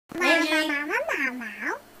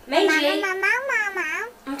Maisie,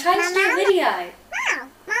 I'm trying to do a video.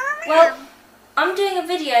 Well, I'm doing a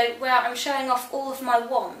video where I'm showing off all of my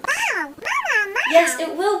wands. Yes,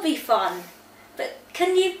 it will be fun. But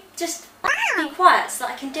can you just be quiet so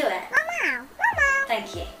that I can do it?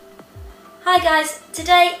 Thank you. Hi guys,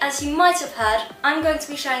 today, as you might have heard, I'm going to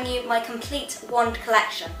be showing you my complete wand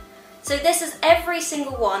collection. So this is every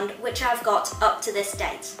single wand which I've got up to this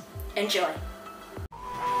date. Enjoy.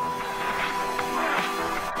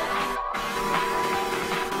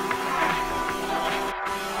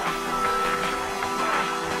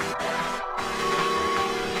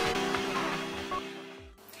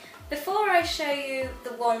 Before I show you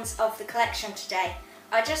the wands of the collection today,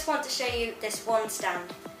 I just want to show you this wand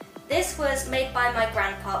stand. This was made by my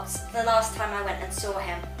grandpops the last time I went and saw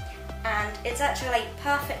him, and it's actually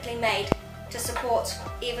perfectly made to support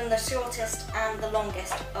even the shortest and the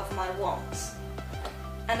longest of my wands.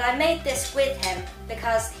 And I made this with him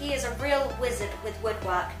because he is a real wizard with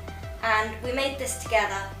woodwork, and we made this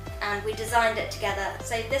together and we designed it together,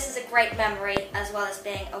 so this is a great memory as well as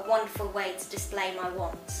being a wonderful way to display my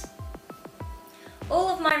wands. All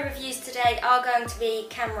of my reviews today are going to be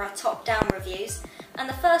camera top-down reviews, and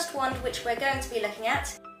the first wand which we're going to be looking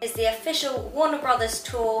at is the official Warner Brothers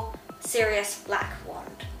Tour Sirius Black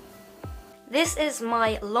wand. This is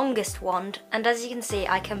my longest wand, and as you can see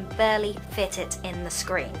I can barely fit it in the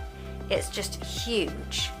screen. It's just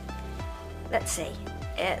huge. Let's see,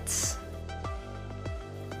 it's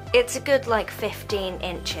a good like 15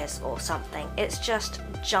 inches or something. It's just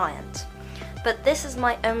giant. But this is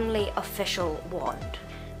my only official wand,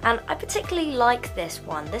 and I particularly like this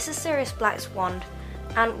one. This is Sirius Black's wand,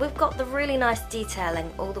 and we've got the really nice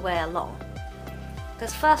detailing all the way along.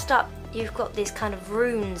 Because first up, you've got these kind of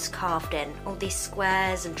runes carved in, all these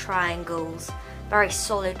squares and triangles, very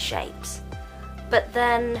solid shapes. But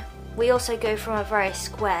then we also go from a very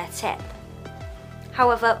square tip.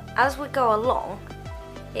 However, as we go along,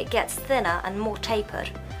 it gets thinner and more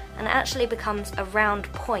tapered, and it actually becomes a round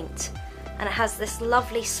point. And it has this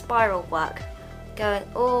lovely spiral work going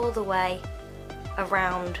all the way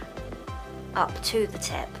around up to the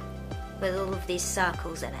tip with all of these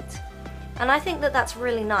circles in it. And I think that that's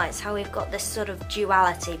really nice how we've got this sort of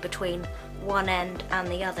duality between one end and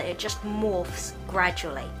the other. It just morphs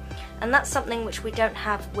gradually. And that's something which we don't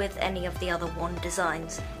have with any of the other wand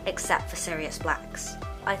designs except for Sirius Black's.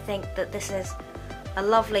 I think that this is a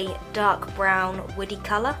lovely dark brown woody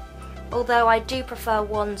colour. Although I do prefer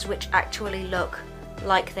wands which actually look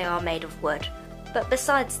like they are made of wood. But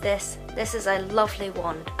besides this is a lovely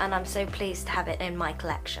wand, and I'm so pleased to have it in my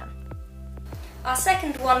collection. Our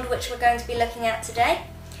second wand which we're going to be looking at today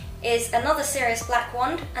is another Sirius Black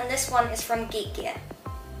wand, and this one is from Geek Gear.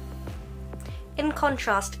 In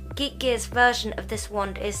contrast, Geek Gear's version of this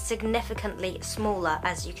wand is significantly smaller,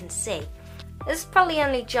 as you can see. It's probably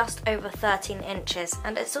only just over 13 inches,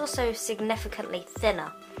 and it's also significantly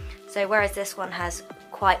thinner. So whereas this one has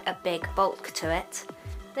quite a big bulk to it,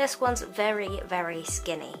 this one's very, very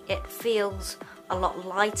skinny. It feels a lot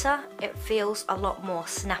lighter, it feels a lot more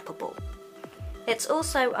snappable. It's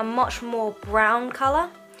also a much more brown colour,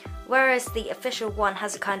 whereas the official one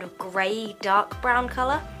has a kind of grey, dark brown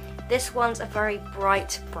colour. This one's a very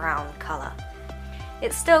bright brown colour.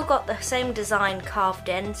 It's still got the same design carved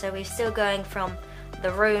in, so we're still going from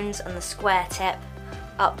the runes and the square tip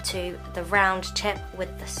up to the round tip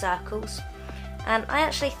with the circles, and I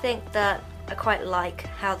actually think that I quite like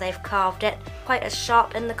how they've carved it, quite as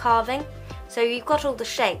sharp in the carving, so you've got all the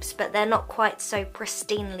shapes but they're not quite so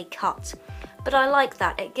pristinely cut, but I like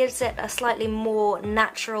that. It gives it a slightly more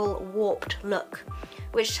natural warped look,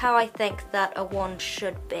 which is how I think that a wand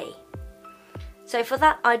should be. So for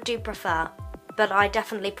that I do prefer, but I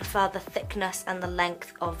definitely prefer the thickness and the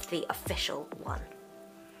length of the official one.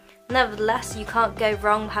 Nevertheless, you can't go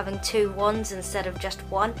wrong having two wands instead of just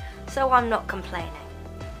one, so I'm not complaining.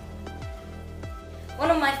 One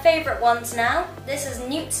of my favourite wands now, this is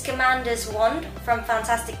Newt Scamander's wand from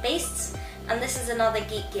Fantastic Beasts, and this is another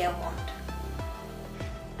Geek Gear wand.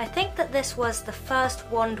 I think that this was the first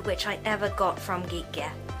wand which I ever got from Geek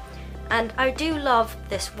Gear, and I do love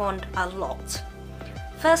this wand a lot.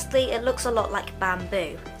 Firstly, it looks a lot like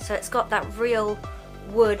bamboo, so it's got that real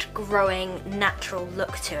wood growing natural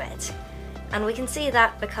look to it, and we can see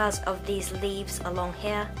that because of these leaves along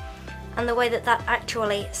here and the way that that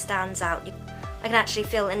actually stands out. I can actually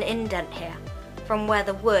feel an indent here from where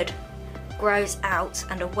the wood grows out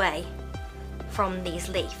and away from these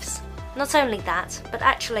leaves. Not only that, but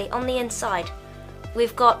actually on the inside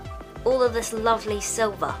we've got all of this lovely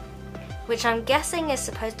silver, which I'm guessing is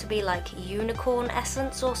supposed to be like unicorn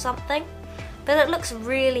essence or something. but it looks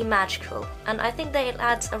really magical, and I think that it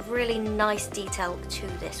adds a really nice detail to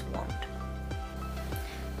this wand.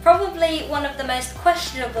 Probably one of the most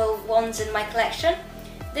questionable wands in my collection.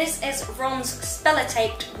 This is Ron's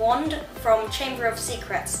Spellotaped wand from Chamber of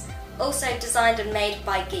Secrets, also designed and made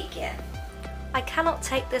by Geek Gear. I cannot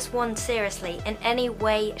take this wand seriously in any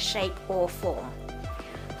way, shape or form.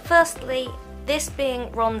 Firstly, this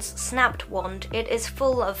being Ron's snapped wand, it is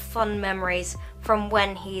full of fun memories from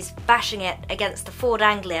when he's bashing it against the Ford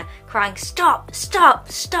Anglia, crying "Stop! Stop!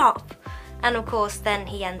 Stop!" And of course then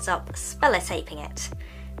he ends up spellotaping it,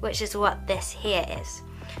 which is what this here is.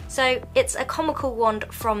 So it's a comical wand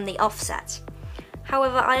from the offset.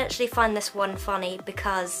 However, I actually find this one funny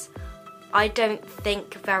because I don't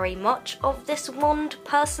think very much of this wand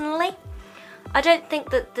personally. I don't think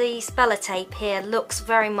that the spellotape here looks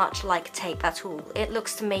very much like tape at all. It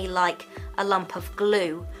looks to me like a lump of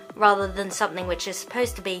glue rather than something which is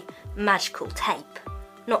supposed to be magical tape,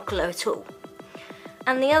 not glue at all.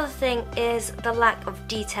 And the other thing is the lack of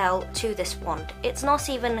detail to this wand. It's not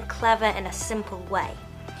even clever in a simple way.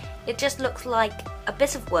 It just looks like a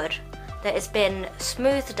bit of wood that has been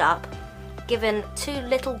smoothed up, given two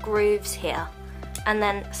little grooves here, and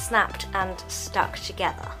then snapped and stuck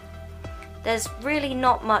together. There's really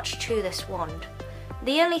not much to this wand.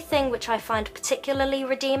 The only thing which I find particularly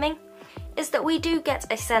redeeming is that we do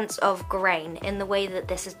get a sense of grain in the way that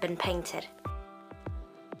this has been painted.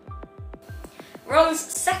 Ron's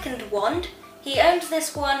second wand, he owned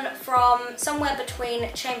this one from somewhere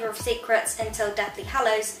between Chamber of Secrets until Deathly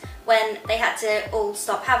Hallows, when they had to all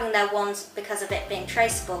stop having their wands because of it being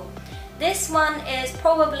traceable. This one is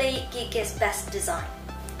probably Geek Gear's best design.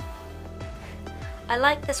 I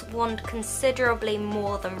like this wand considerably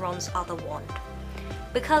more than Ron's other wand,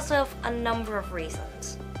 because of a number of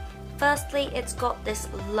reasons. Firstly, it's got this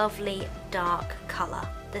lovely dark colour,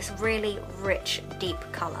 this really rich deep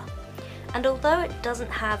colour. And although it doesn't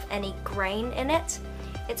have any grain in it,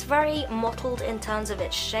 it's very mottled in terms of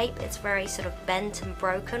its shape. It's very sort of bent and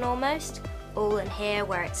broken almost, all in here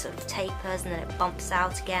where it sort of tapers and then it bumps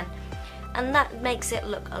out again, and that makes it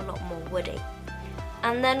look a lot more woody.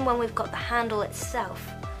 And then when we've got the handle itself,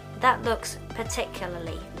 that looks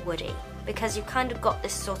particularly woody because you've kind of got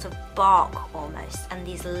this sort of bark almost and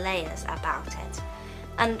these layers about it.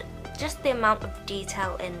 And just the amount of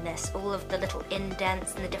detail in this, all of the little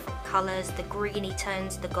indents and the different colours, the greeny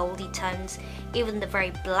tones, the goldy tones, even the very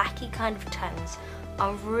blacky kind of tones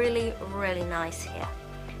are really, really nice here.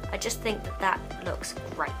 I just think that that looks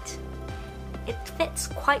great. It fits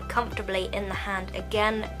quite comfortably in the hand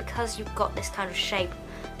again because you've got this kind of shape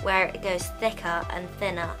where it goes thicker and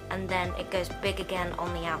thinner and then it goes big again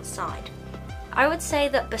on the outside. I would say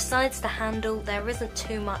that besides the handle there isn't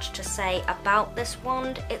too much to say about this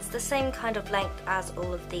wand. It's the same kind of length as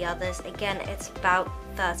all of the others. Again, it's about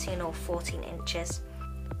 13 or 14 inches.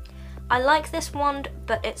 I like this wand,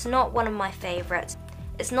 but it's not one of my favourites.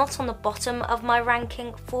 It's not on the bottom of my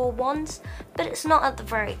ranking for wands, but it's not at the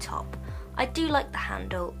very top. I do like the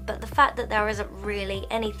handle, but the fact that there isn't really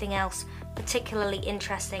anything else particularly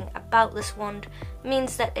interesting about this wand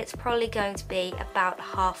means that it's probably going to be about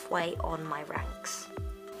halfway on my ranks.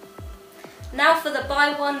 Now for the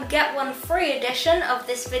buy one get one free edition of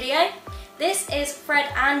this video. This is Fred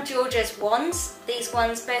and George's wands. These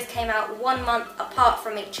ones both came out 1 month apart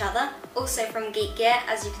from each other, also from Geek Gear,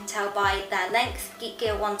 as you can tell by their length. Geek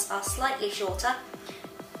Gear ones are slightly shorter,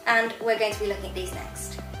 and we're going to be looking at these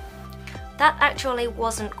next. That actually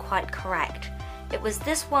wasn't quite correct. It was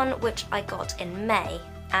this one which I got in May,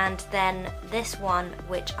 and then this one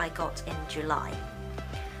which I got in July.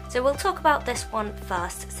 So we'll talk about this one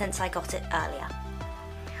first since I got it earlier.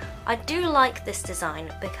 I do like this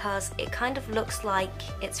design because it kind of looks like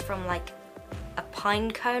it's from like a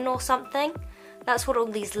pine cone or something. That's what all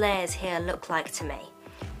these layers here look like to me,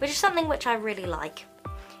 which is something which I really like.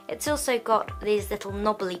 It's also got these little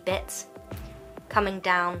knobbly bits coming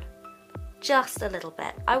down just a little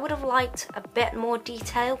bit. I would have liked a bit more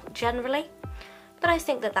detail generally, but I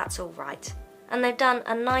think that that's alright. And they've done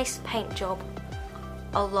a nice paint job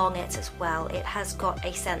along it as well. It has got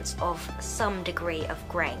a sense of some degree of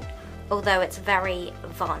grain, although it's very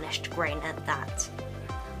varnished grain at that.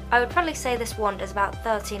 I would probably say this wand is about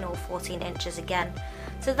 13 or 14 inches again,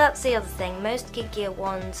 so that's the other thing. Most Geek Gear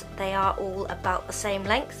wands, they are all about the same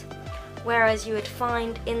length, whereas you would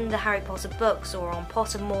find in the Harry Potter books or on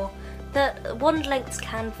Pottermore that wand lengths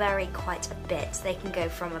can vary quite a bit. They can go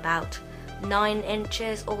from about 9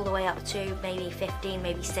 inches all the way up to maybe 15,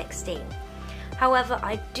 maybe 16. However,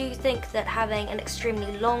 I do think that having an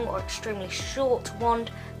extremely long or extremely short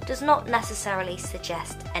wand does not necessarily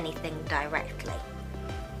suggest anything directly.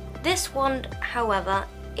 This wand, however,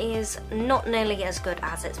 is not nearly as good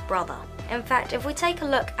as its brother. In fact, if we take a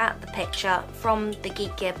look at the picture from the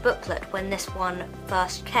Geek Gear booklet when this one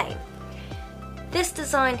first came, this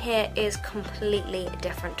design here is completely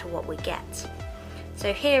different to what we get.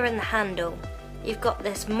 So here in the handle, you've got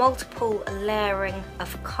this multiple layering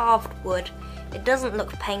of carved wood. It doesn't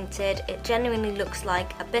look painted, it genuinely looks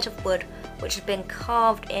like a bit of wood which has been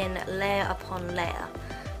carved in layer upon layer.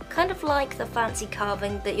 Kind of like the fancy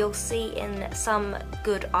carving that you'll see in some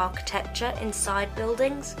good architecture inside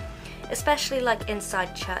buildings, especially like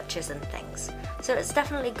inside churches and things. So it's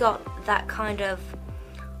definitely got that kind of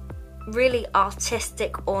really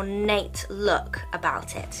artistic, ornate look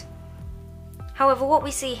about it. However, what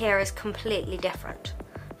we see here is completely different.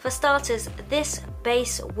 For starters, this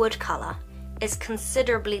base wood colour is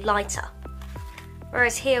considerably lighter,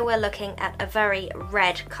 whereas here we're looking at a very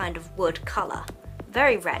red kind of wood colour.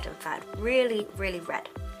 Very red, in fact, really, really red.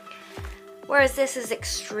 Whereas this is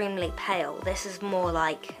extremely pale. This is more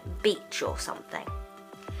like beach or something.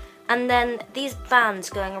 And then these bands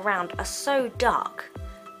going around are so dark,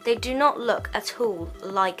 they do not look at all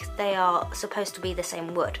like they are supposed to be the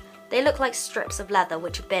same wood. They look like strips of leather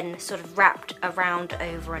which have been sort of wrapped around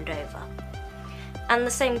over and over. And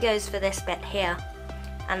the same goes for this bit here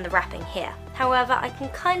and the wrapping here. However, I can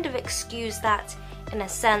kind of excuse that in a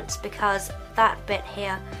sense because that bit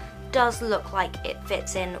here does look like it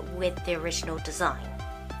fits in with the original design.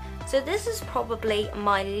 So this is probably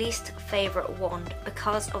my least favourite wand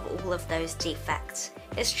because of all of those defects.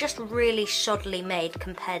 It's just really shoddily made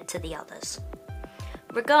compared to the others.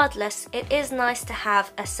 Regardless, it is nice to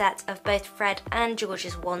have a set of both Fred and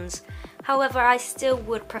George's wands. However, I still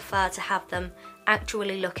would prefer to have them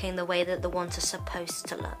actually looking the way that the wands are supposed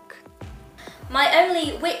to look. My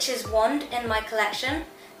only witch's wand in my collection.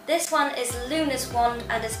 This one is Luna's wand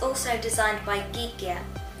and is also designed by Geek Gear.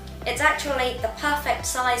 It's actually the perfect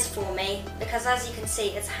size for me because, as you can see,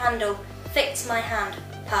 its handle fits my hand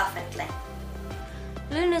perfectly.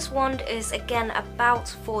 Luna's wand is again about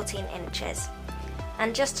 14 inches.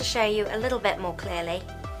 And just to show you a little bit more clearly,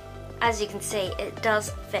 as you can see, it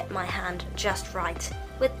does fit my hand just right,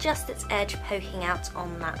 with just its edge poking out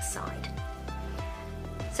on that side.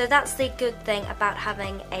 So that's the good thing about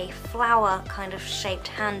having a flower kind of shaped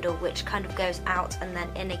handle which kind of goes out and then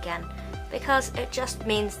in again, because it just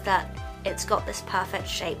means that it's got this perfect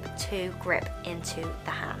shape to grip into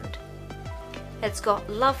the hand. It's got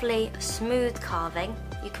lovely smooth carving,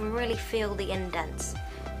 you can really feel the indents,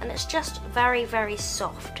 and it's just very, very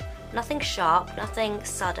soft. Nothing sharp, nothing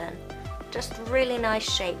sudden, just really nice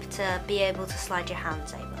shape to be able to slide your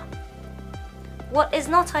hands over. What is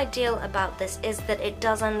not ideal about this is that it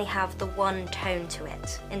does only have the one tone to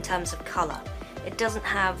it in terms of colour. It doesn't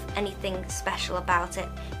have anything special about it.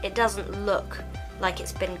 It doesn't look like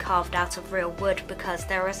it's been carved out of real wood because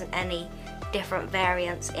there isn't any different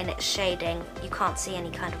variants in its shading. You can't see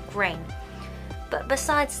any kind of grain. But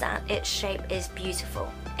besides that, its shape is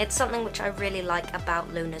beautiful. It's something which I really like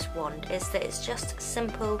about Luna's wand, is that it's just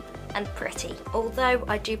simple and pretty. Although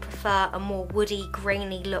I do prefer a more woody,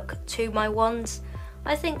 grainy look to my wands,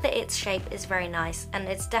 I think that its shape is very nice and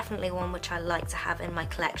it's definitely one which I like to have in my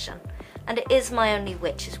collection. And it is my only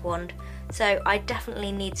witch's wand, so I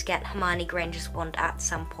definitely need to get Hermione Granger's wand at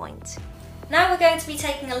some point. Now we're going to be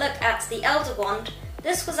taking a look at the Elder wand.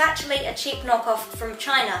 This was actually a cheap knockoff from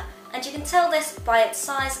China, and you can tell this by its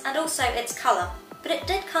size and also its colour, but it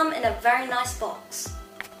did come in a very nice box.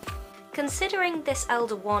 Considering this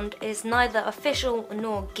Elder wand is neither official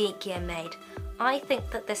nor Geek Gear made, I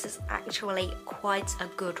think that this is actually quite a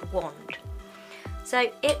good wand.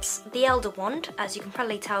 So it's the Elder wand, as you can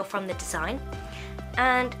probably tell from the design,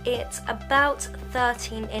 and it's about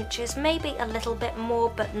 13 inches, maybe a little bit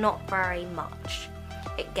more, but not very much.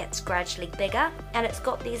 It gets gradually bigger, and it's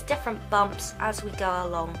got these different bumps as we go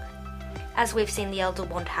along, as we've seen the Elder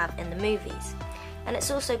wand have in the movies. And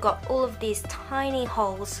it's also got all of these tiny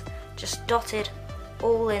holes just dotted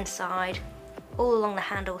all inside, all along the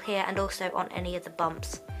handle here, and also on any of the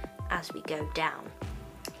bumps as we go down.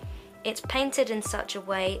 It's painted in such a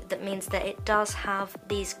way that means that it does have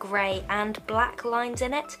these grey and black lines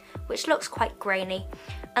in it, which looks quite grainy,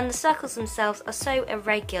 and the circles themselves are so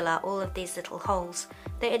irregular, all of these little holes,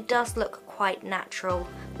 that it does look quite natural,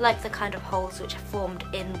 like the kind of holes which are formed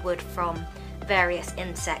in wood from various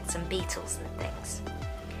insects and beetles and things.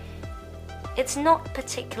 It's not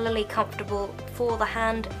particularly comfortable for the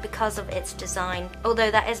hand because of its design,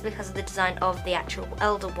 although that is because of the design of the actual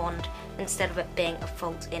Elder wand instead of it being a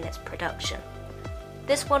fault in its production.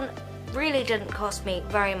 This one really didn't cost me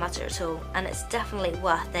very much at all, and it's definitely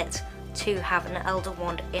worth it to have an Elder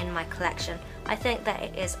Wand in my collection, I think that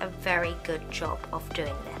it is a very good job of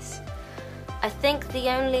doing this. I think the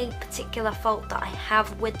only particular fault that I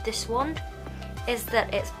have with this wand is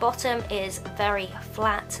that its bottom is very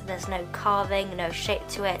flat, there's no carving, no shape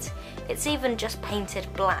to it. It's even just painted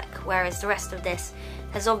black, whereas the rest of this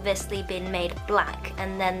has obviously been made black,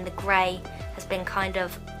 and then the grey has been kind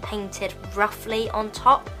of painted roughly on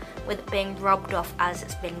top, with it being rubbed off as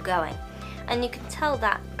it's been going. And you can tell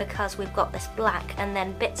that because we've got this black and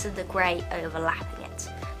then bits of the grey overlapping it.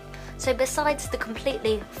 So besides the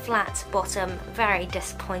completely flat bottom, very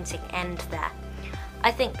disappointing end there,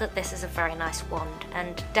 I think that this is a very nice wand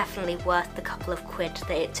and definitely worth the couple of quid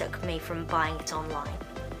that it took me from buying it online.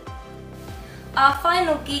 Our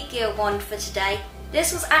final Geek Gear wand for today,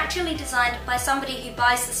 this was actually designed by somebody who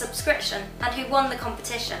buys the subscription and who won the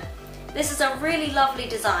competition. This is a really lovely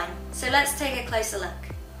design, so let's take a closer look.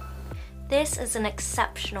 This is an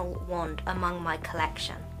exceptional wand among my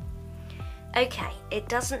collection. Okay, it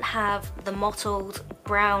doesn't have the mottled,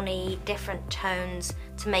 browny, different tones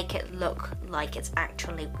to make it look like it's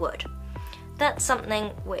actually wood. That's something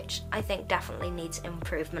which I think definitely needs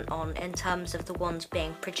improvement on in terms of the wands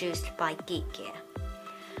being produced by Geek Gear.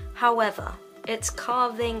 However, its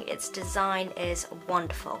carving, its design is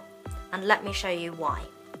wonderful, and let me show you why.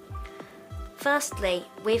 Firstly,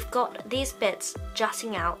 we've got these bits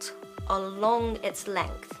jutting out along its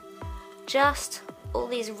length, just all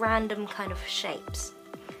these random kind of shapes,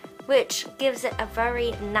 which gives it a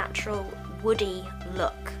very natural woody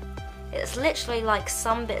look. It's literally like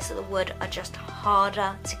some bits of the wood are just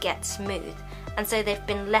harder to get smooth, and so they've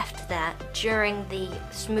been left there during the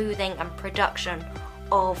smoothing and production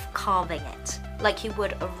of carving it, like you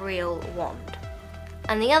would a real wand.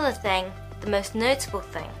 And the other thing, the most notable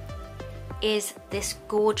thing, is this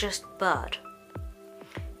gorgeous bird.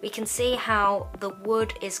 We can see how the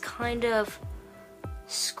wood is kind of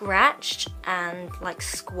scratched and like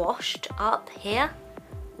squashed up here,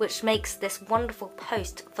 which makes this wonderful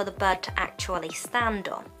post for the bird to actually stand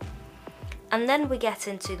on. And then we get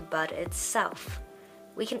into the bird itself.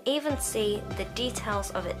 We can even see the details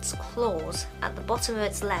of its claws at the bottom of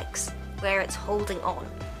its legs where it's holding on,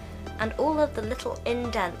 and all of the little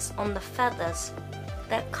indents on the feathers.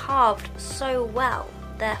 They're carved so well,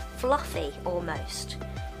 they're fluffy almost.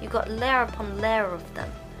 You've got layer upon layer of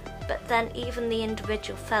them, but then even the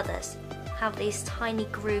individual feathers have these tiny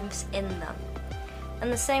grooves in them.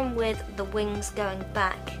 And the same with the wings going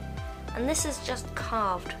back. And this is just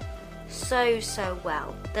carved so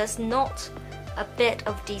well. There's not a bit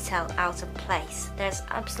of detail out of place. There's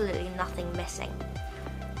absolutely nothing missing.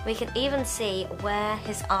 We can even see where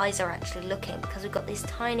his eyes are actually looking, because we've got these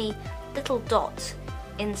tiny little dots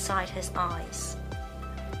inside his eyes,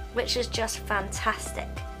 which is just fantastic.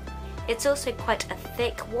 It's also quite a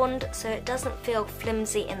thick wand, so it doesn't feel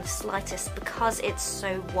flimsy in the slightest because it's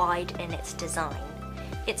so wide in its design.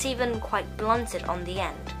 It's even quite blunted on the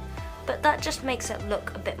end, but that just makes it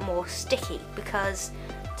look a bit more sticky because,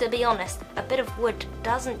 to be honest, a bit of wood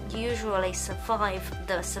doesn't usually survive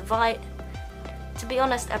To be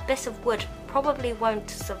honest, a bit of wood probably won't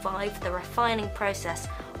survive the refining process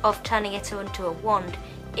of turning it into a wand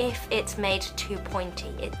if it's made too pointy.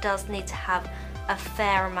 It does need to have a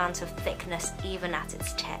fair amount of thickness even at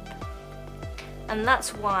its tip. And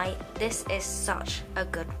that's why this is such a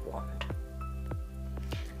good wand.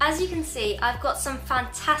 As you can see, I've got some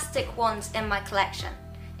fantastic wands in my collection.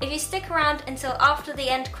 If you stick around until after the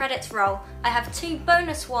end credits roll, I have 2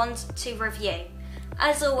 bonus wands to review.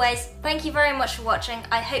 As always, thank you very much for watching.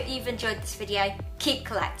 I hope you've enjoyed this video. Keep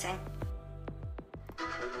collecting.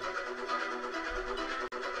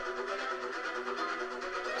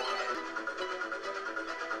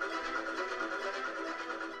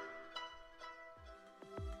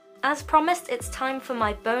 As promised, it's time for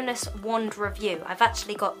my bonus wand review. I've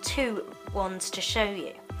actually got 2 wands to show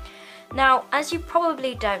you. Now, as you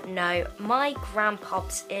probably don't know, my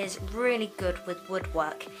grandpops is really good with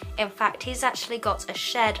woodwork. In fact, he's actually got a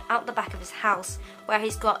shed out the back of his house where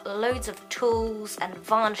he's got loads of tools and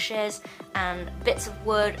varnishes and bits of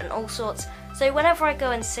wood and all sorts. So whenever I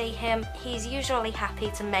go and see him, he's usually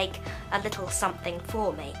happy to make a little something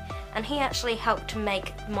for me. And he actually helped to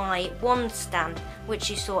make my wand stand, which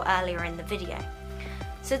you saw earlier in the video.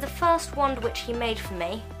 So the first wand which he made for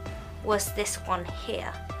me was this one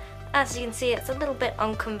here. As you can see, it's a little bit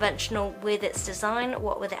unconventional with its design,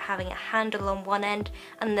 what with it having a handle on one end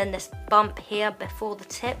and then this bump here before the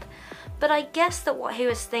tip. But I guess that what he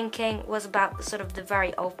was thinking was about the sort of the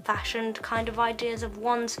very old-fashioned kind of ideas of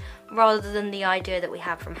wands rather than the idea that we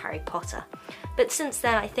have from Harry Potter. but since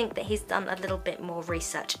then I think that he's done a little bit more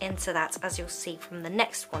research into that, as you'll see from the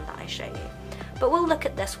next one that I show you. But we'll look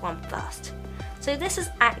at this one first. So this is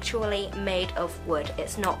actually made of wood.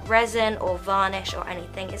 It's not resin or varnish or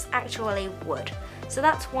anything, it's actually wood. So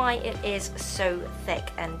that's why it is so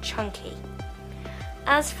thick and chunky.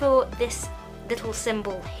 As for this little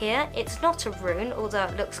symbol here, it's not a rune, although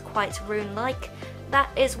it looks quite rune-like. That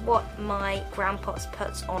is what my grandpa's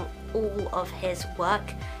puts on all of his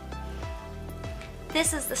work.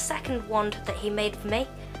 This is the second wand that he made for me,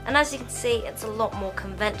 and as you can see, it's a lot more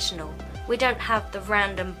conventional. We don't have the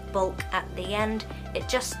random bulk at the end, it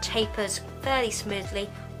just tapers fairly smoothly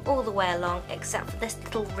all the way along, except for this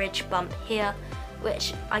little ridge bump here,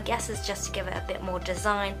 which I guess is just to give it a bit more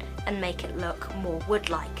design and make it look more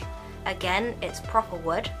wood-like. Again, it's proper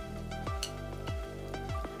wood,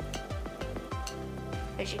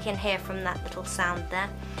 as you can hear from that little sound there.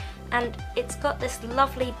 And it's got this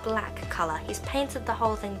lovely black colour. He's painted the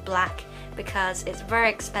whole thing black because it's very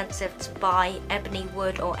expensive to buy ebony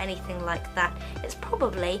wood or anything like that. It's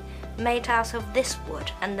probably made out of this wood,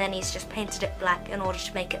 and then he's just painted it black in order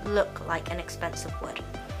to make it look like an expensive wood.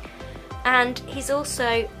 And he's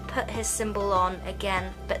also put his symbol on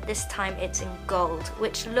again, but this time it's in gold,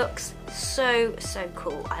 which looks so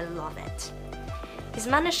cool. I love it. He's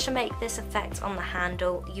managed to make this effect on the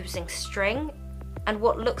handle using string and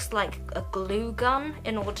what looks like a glue gun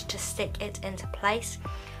in order to stick it into place,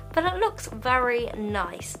 but it looks very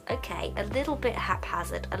nice. Okay, a little bit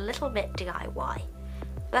haphazard, a little bit DIY,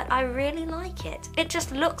 but I really like it. It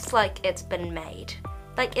just looks like it's been made.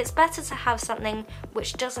 Like, it's better to have something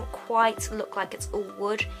which doesn't quite look like it's all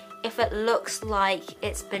wood if it looks like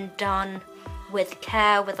it's been done with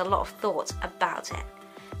care, with a lot of thought about it.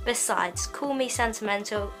 Besides, call me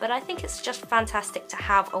sentimental, but I think it's just fantastic to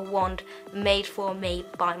have a wand made for me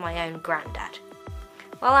by my own granddad.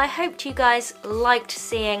 Well, I hoped you guys liked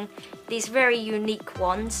seeing these very unique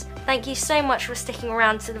wands. Thank you so much for sticking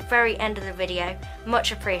around to the very end of the video.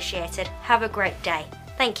 Much appreciated. Have a great day.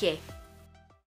 Thank you.